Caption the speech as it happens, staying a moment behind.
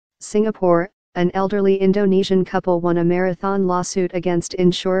Singapore, an elderly Indonesian couple won a marathon lawsuit against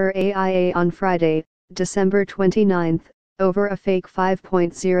insurer AIA on Friday, December 29, over a fake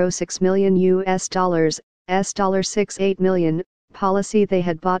 $5.06 million $68 million, policy they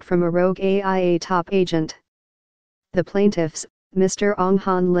had bought from a rogue AIA top agent. The plaintiffs, Mr. Ong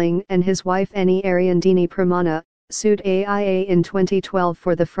Han Ling and his wife Eni Ariandini Pramana, sued AIA in 2012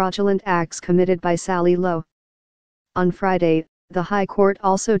 for the fraudulent acts committed by Sally Low. On Friday, the High Court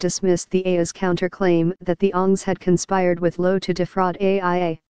also dismissed the AIA's counterclaim that the Ongs had conspired with Low to defraud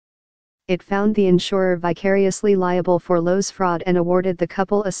AIA. It found the insurer vicariously liable for Low's fraud and awarded the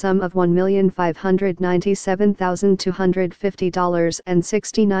couple a sum of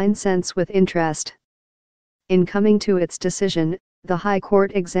 $1,597,250.69 with interest. In coming to its decision, the High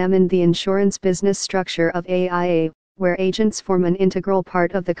Court examined the insurance business structure of AIA, where agents form an integral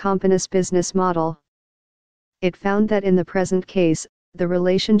part of the company's business model. It found that in the present case, the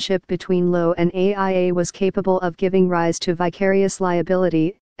relationship between Low and AIA was capable of giving rise to vicarious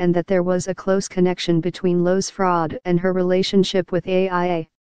liability, and that there was a close connection between Low's fraud and her relationship with AIA.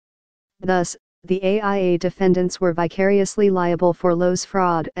 Thus, the AIA defendants were vicariously liable for Low's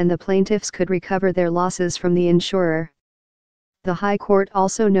fraud and the plaintiffs could recover their losses from the insurer. The High Court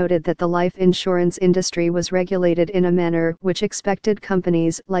also noted that the life insurance industry was regulated in a manner which expected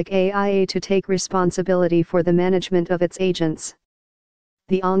companies like AIA to take responsibility for the management of its agents.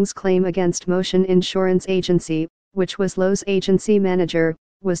 The Ong's claim against Motion Insurance Agency, which was Low's agency manager,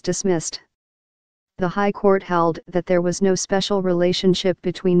 was dismissed. The High Court held that there was no special relationship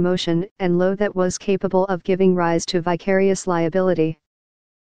between Motion and Low that was capable of giving rise to vicarious liability.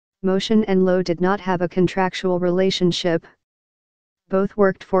 Motion and Low did not have a contractual relationship. Both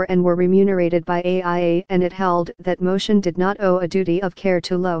worked for and were remunerated by AIA, and it held that Motion did not owe a duty of care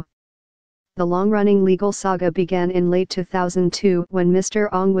to Low. The long-running legal saga began in late 2002 when Mr.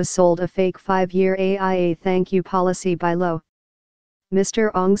 Ong was sold a fake 5-year AIA thank you policy by Low.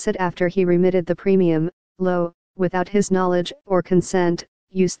 Mr. Ong said after he remitted the premium, Low, without his knowledge or consent,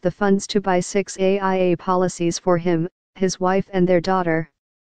 used the funds to buy 6 AIA policies for him, his wife and their daughter.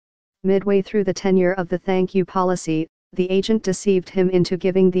 Midway through the tenure of the thank you policy, the agent deceived him into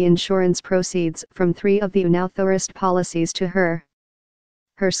giving the insurance proceeds from 3 of the unauthorized policies to her.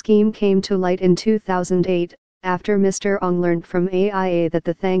 Her scheme came to light in 2008, after Mr. Ong learned from AIA that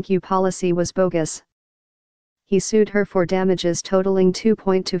the thank you policy was bogus. He sued her for damages totaling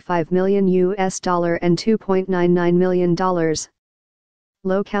 $2.25 million and $2.99 million.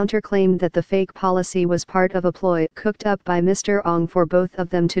 Low counterclaimed that the fake policy was part of a ploy cooked up by Mr. Ong for both of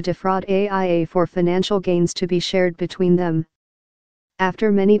them to defraud AIA for financial gains to be shared between them.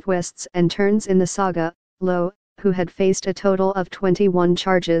 After many twists and turns in the saga, Low, who had faced a total of 21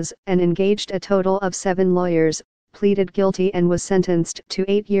 charges and engaged a total of 7 lawyers, pleaded guilty and was sentenced to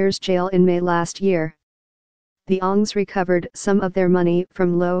 8 years jail in May last year. The Ongs recovered some of their money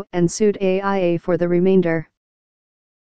from Low and sued AIA for the remainder.